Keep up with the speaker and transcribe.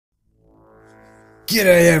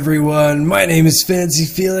G'day everyone, my name is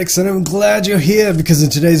FancyFelix and I'm glad you're here because in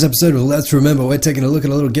today's episode of Let's Remember we're taking a look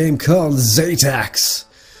at a little game called Xatax.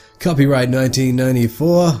 Copyright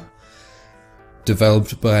 1994.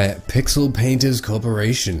 Developed by Pixel Painters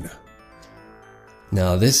Corporation.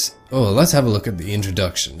 Now let's have a look at the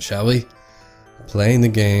introduction, shall we? Playing the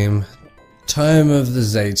game. Time of the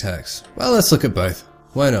Xatax. Well, let's look at both.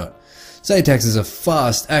 Why not? Xatax is a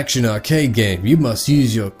fast action arcade game. You must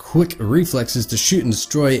use your quick reflexes to shoot and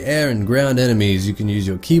destroy air and ground enemies. You can use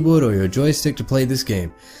your keyboard or your joystick to play this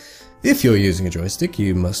game. If you're using a joystick,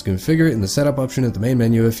 you must configure it in the setup option at the main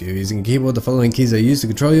menu. If you're using a keyboard, the following keys are used to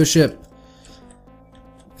control your ship.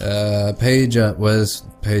 Page up. Where's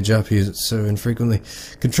page up? Use it so infrequently.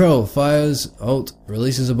 Control, fires, alt,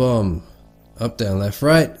 releases a bomb. Up, down, left,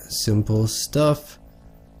 right. Simple stuff.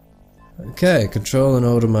 Okay, control and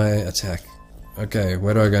order my attack. Okay,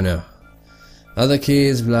 where do I go now? Other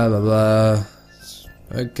keys, blah blah blah.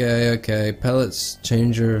 Okay, pellets,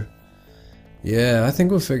 changer. Yeah, I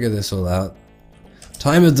think we'll figure this all out.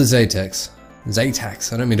 Time of the Xatax.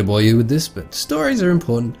 Xatax, I don't mean to bore you with this, but stories are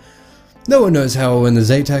important. No one knows how or when the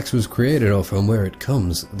Xatax was created or from where it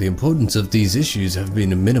comes. The importance of these issues have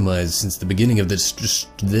been minimized since the beginning of the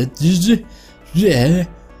destruction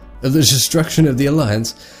of the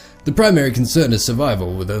Alliance. The primary concern is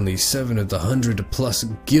survival, with only 7 of the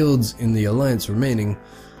 100+ guilds in the Alliance remaining.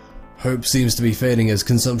 Hope seems to be fading as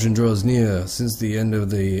consumption draws near. Since the end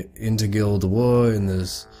of the Interguild War in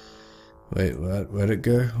this... Wait, what? Where'd it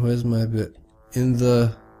go? Where's my bit? In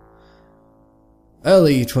the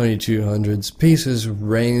early 2200s, peace has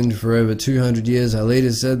reigned for over 200 years. Our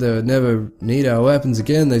leaders said they would never need our weapons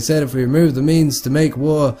again. They said if we removed the means to make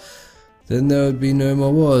war, then there would be no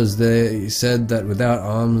more wars. They said that without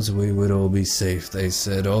arms we would all be safe. They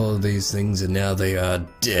said all of these things and now they are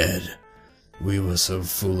dead. We were so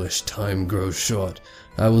foolish. Time grows short.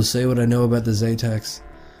 I will say what I know about the Xatax.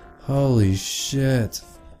 Holy shit.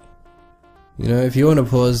 You know, if you want to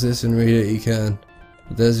pause this and read it, you can.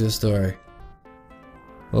 But there's your story.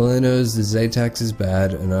 All I know is the Xatax is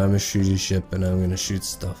bad and I'm a shooter ship and I'm gonna shoot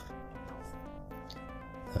stuff.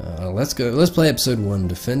 Let's play episode 1,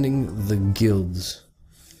 Defending the Guilds.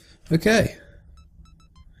 Okay.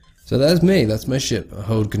 So that's me, that's my ship. I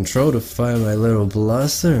hold control to fire my little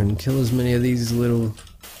blaster and kill as many of these little,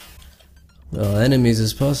 well, enemies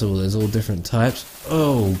as possible. There's all different types.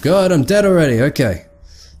 Oh god, I'm dead already, okay.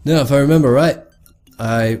 Now, if I remember right,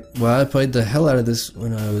 I played the hell out of this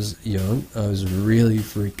when I was young. I was really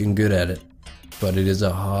freaking good at it. But it is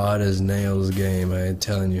a hard as nails game, I'm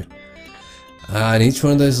telling you. And each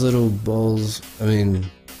one of those little balls,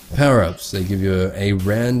 power-ups, they give you a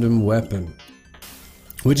random weapon.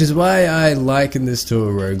 Which is why I liken this to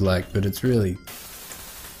a roguelike, but it's really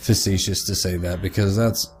facetious to say that, because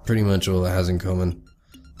that's pretty much all it has in common.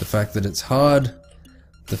 The fact that it's hard,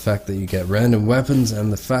 the fact that you get random weapons,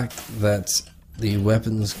 and the fact that the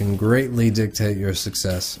weapons can greatly dictate your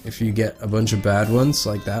success. If you get a bunch of bad ones,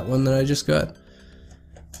 like that one that I just got.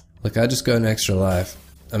 Look, I just got an extra life.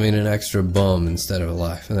 an extra bomb instead of a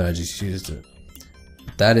life, and then I just used it.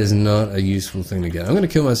 That is not a useful thing to get. I'm gonna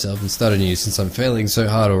kill myself and start anew since I'm failing so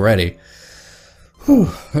hard already. Whew,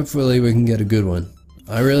 hopefully we can get a good one.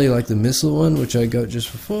 I really like the missile one, which I got just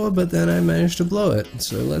before, but then I managed to blow it.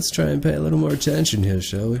 So let's try and pay a little more attention here,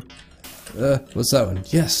 shall we? What's that one?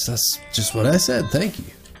 Yes, that's just what I said, thank you.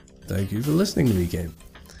 Thank you for listening to me, game.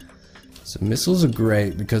 So missiles are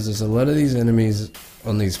great because there's a lot of these enemies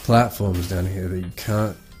on these platforms down here that you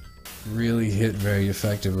can't really hit very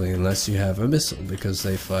effectively unless you have a missile, because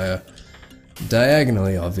they fire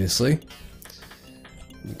diagonally, obviously.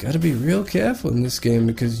 You gotta be real careful in this game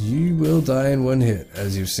because you will die in one hit,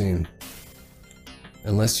 as you've seen.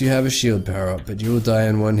 Unless you have a shield power up, but you will die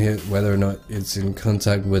in one hit whether or not it's in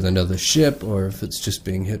contact with another ship or if it's just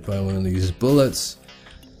being hit by one of these bullets.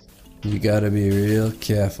 You gotta be real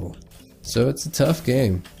careful. So it's a tough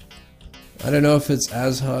game. I don't know if it's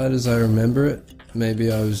as hard as I remember it.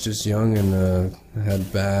 Maybe I was just young and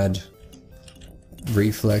had bad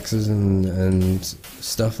reflexes and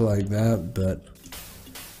stuff like that, but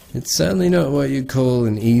it's certainly not what you'd call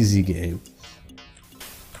an easy game.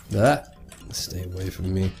 Stay away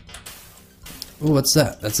from me. Oh, what's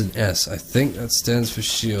that? That's an S. I think that stands for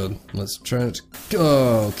shield. Let's try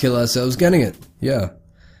to kill ourselves getting it. Yeah.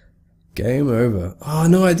 Game over. Oh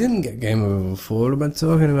no, I didn't get game over before. What am I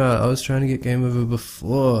talking about? I was trying to get game over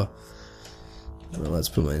before. Well, let's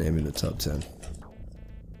put my name in the top 10.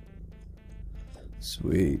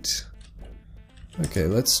 Sweet. Okay,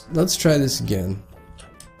 let's try this again.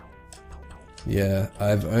 Yeah,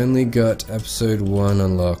 I've only got episode 1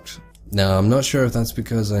 unlocked. Now, I'm not sure if that's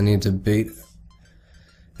because I need to beat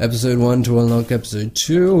episode 1 to unlock episode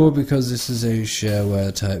 2, or because this is a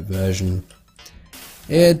shareware type version.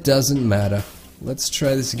 It doesn't matter. Let's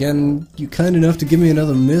try this again. You kind enough to give me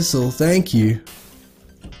another missile, thank you.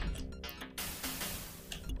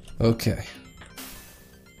 Okay.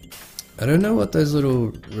 I don't know what those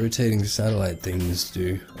little rotating satellite things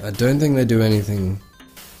do. I don't think they do anything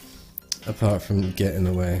apart from get in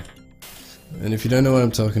the way. And if you don't know what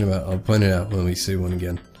I'm talking about, I'll point it out when we see one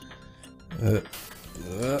again.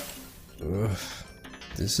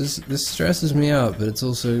 This stresses me out, but it's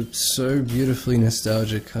also so beautifully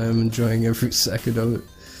nostalgic. I am enjoying every second of it.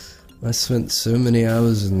 I spent so many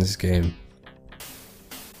hours in this game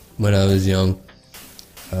when I was young.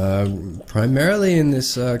 Primarily in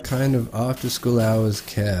this kind of after school hours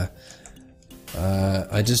care.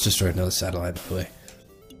 I just destroyed another satellite, by the way.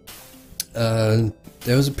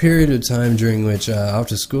 There was a period of time during which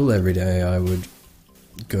after school every day I would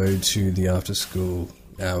go to the after school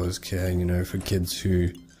hours care, you know, for kids who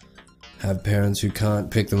have parents who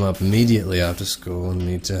can't pick them up immediately after school and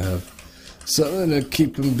need to have something to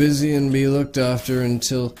keep them busy and be looked after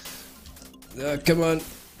until... come on!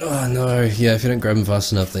 Oh no, yeah, if you don't grab them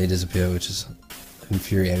fast enough they disappear, which is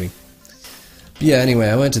infuriating. But yeah, anyway,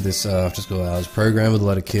 I went to this after school hours program with a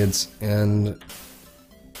lot of kids, and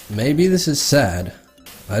maybe this is sad.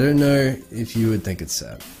 I don't know if you would think it's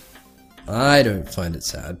sad. I don't find it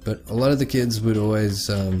sad, but a lot of the kids would always,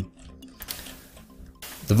 the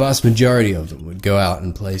vast majority of them would go out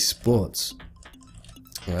and play sports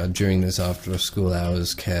during this after school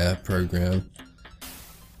hours care program.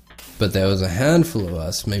 But there was a handful of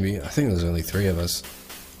us, maybe, I think there was only 3 of us,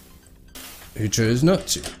 who chose not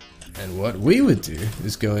to. And what we would do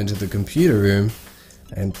is go into the computer room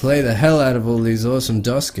and play the hell out of all these awesome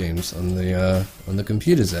DOS games on the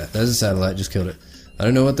computers there. There's a satellite, just killed it. I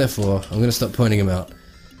don't know what they're for, I'm gonna stop pointing them out.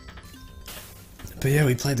 But yeah,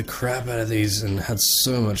 we played the crap out of these and had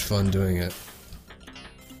so much fun doing it.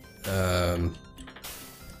 And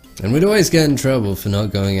we'd always get in trouble for not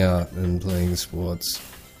going out and playing sports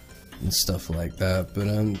and stuff like that, but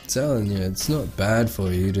I'm telling you, it's not bad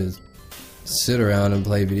for you to sit around and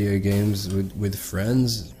play video games with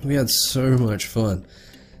friends. We had so much fun,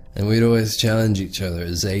 and we'd always challenge each other at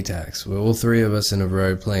Xatax. We're all 3 of us in a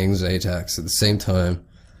row playing Xatax at the same time,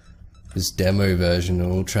 this demo version,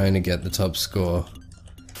 all trying to get the top score.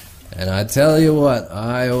 And I tell you what,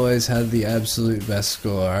 I always had the absolute best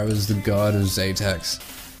score. I was the god of Xatax.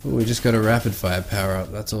 Oh, we just got a rapid fire power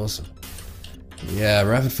up, that's awesome. Yeah,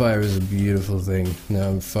 rapid fire is a beautiful thing. Now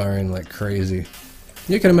I'm firing like crazy.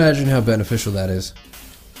 You can imagine how beneficial that is.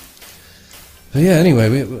 But yeah,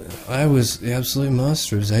 anyway, I was the absolute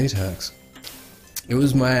master of Xatax. It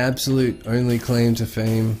was my absolute only claim to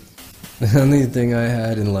fame. The only thing I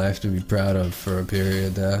had in life to be proud of for a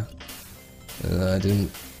period there. And I didn't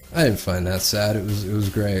find that sad, it was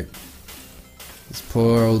great. This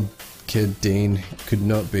poor old kid Dean could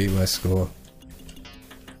not beat my score.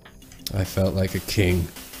 I felt like a king.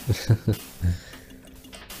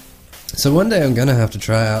 So one day I'm gonna have to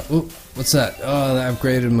try out... Oh, what's that? Oh, that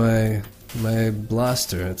upgraded my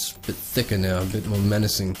blaster. It's a bit thicker now, a bit more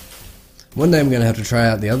menacing. One day I'm gonna have to try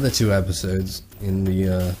out the other 2 episodes in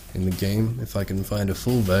the game, if I can find a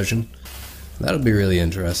full version. That'll be really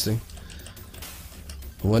interesting.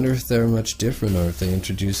 I wonder if they're much different, or if they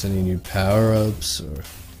introduce any new power-ups, or...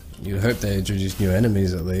 You'd hope they introduce new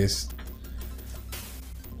enemies at least.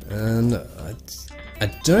 And I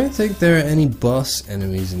don't think there are any boss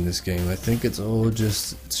enemies in this game. I think it's all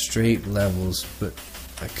just straight levels, but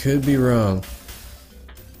I could be wrong.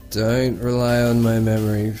 Don't rely on my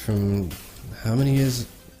memory from how many years...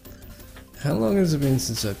 How long has it been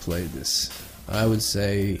since I played this? I would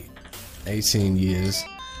say 18 years.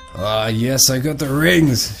 Ah, yes, I got the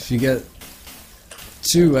rings! If you get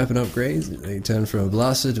 2 weapon upgrades, they turn from a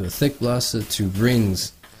blaster to a thick blaster to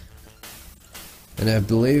rings. And I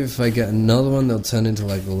believe if I get another one, they'll turn into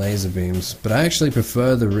like laser beams. But I actually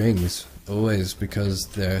prefer the rings, always, because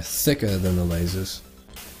they're thicker than the lasers.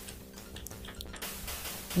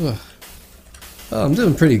 Oh, I'm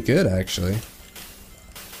doing pretty good, actually.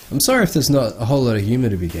 I'm sorry if there's not a whole lot of humor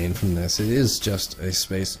to be gained from this. It is just a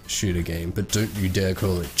space shooter game, but don't you dare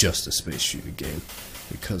call it just a space shooter game,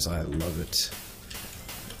 because I love it.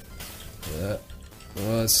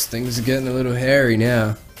 Well, things are getting a little hairy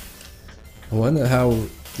now. I wonder how...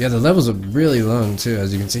 Yeah, the levels are really long too,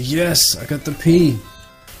 as you can see. Yes! I got the P!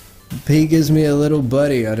 The P gives me a little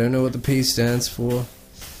buddy. I don't know what the P stands for,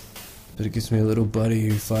 but it gives me a little buddy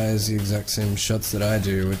who fires the exact same shots that I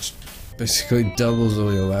do, which basically doubles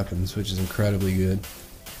all your weapons, which is incredibly good.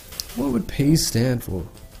 What would P stand for?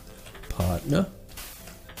 Partner?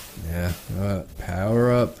 Yeah,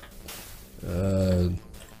 power up.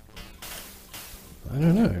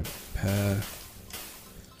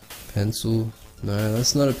 pencil. No,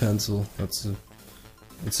 that's not a pencil.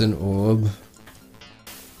 It's an orb.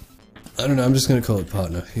 I don't know, I'm just gonna call it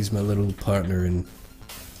partner. He's my little partner in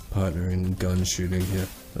gun shooting here.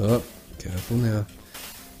 Oh, careful now.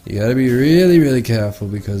 You gotta be really, really careful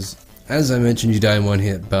because, as I mentioned, you die in one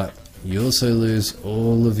hit, but you also lose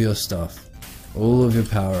all of your stuff. All of your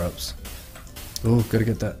power-ups. Oh, gotta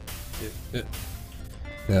get that.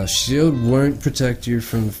 Now, shield won't protect you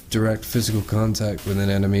from direct physical contact with an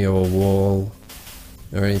enemy or a wall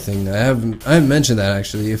or anything. I haven't mentioned that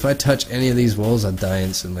actually. If I touch any of these walls, I die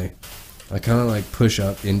instantly. I can't like push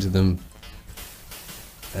up into them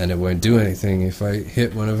and it won't do anything. If I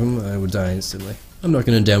hit one of them, I would die instantly. I'm not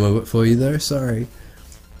going to demo it for you though, sorry.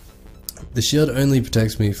 The shield only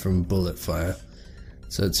protects me from bullet fire,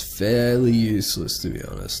 so it's fairly useless to be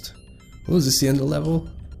honest. What was this, the end of level?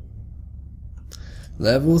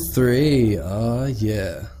 Level 3, ah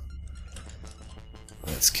yeah.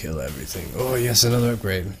 Let's kill everything. Oh yes, another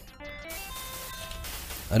upgrade.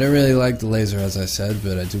 I don't really like the laser as I said,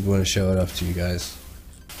 but I did want to show it off to you guys.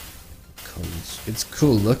 It's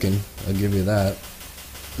cool looking, I'll give you that.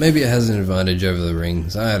 Maybe it has an advantage over the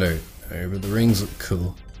rings, I don't know, but the rings look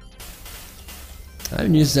cool. I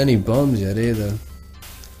haven't used any bombs yet either.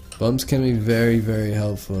 Bombs can be very, very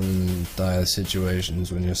helpful in dire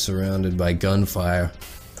situations when you're surrounded by gunfire.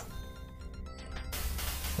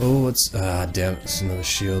 Oh, what's... ah, damn it, it's another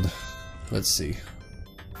shield. Let's see.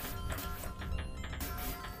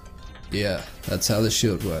 Yeah, that's how the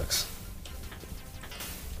shield works.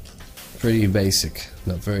 Pretty basic,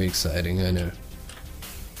 not very exciting, I know.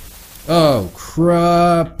 Oh,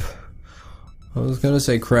 crap! I was gonna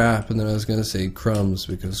say crap, and then I was gonna say crumbs,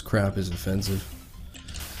 because crap is offensive.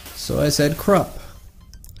 So I said crap.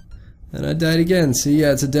 And I died again. See,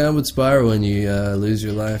 yeah, it's a downward spiral when you lose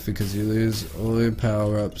your life, because you lose all your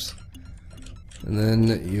power-ups. And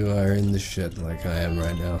then you are in the shit like I am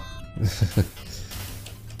right now.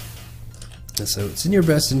 So it's in your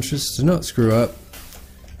best interest to not screw up.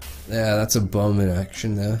 Yeah, that's a bomb in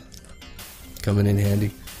action there. Coming in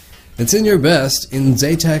handy. It's in your best, in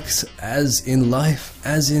Xatax, as in life,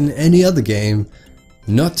 as in any other game,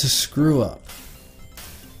 not to screw up.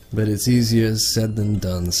 But it's easier said than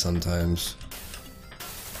done sometimes.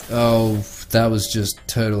 Oh, that was just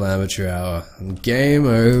total amateur hour. Game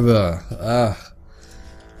over. Ah.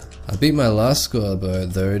 I beat my last score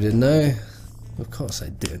though, didn't I? Of course I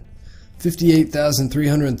did.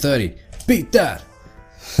 58,330. Beat that!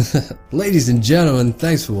 Ladies and gentlemen,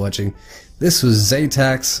 thanks for watching. This was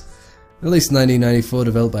Xatax, released 1994,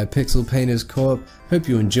 developed by Pixel Painters Corp. Hope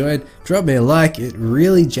you enjoyed. Drop me a like, it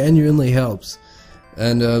really genuinely helps.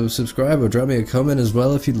 And subscribe or drop me a comment as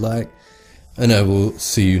well if you'd like. And I will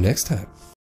see you next time.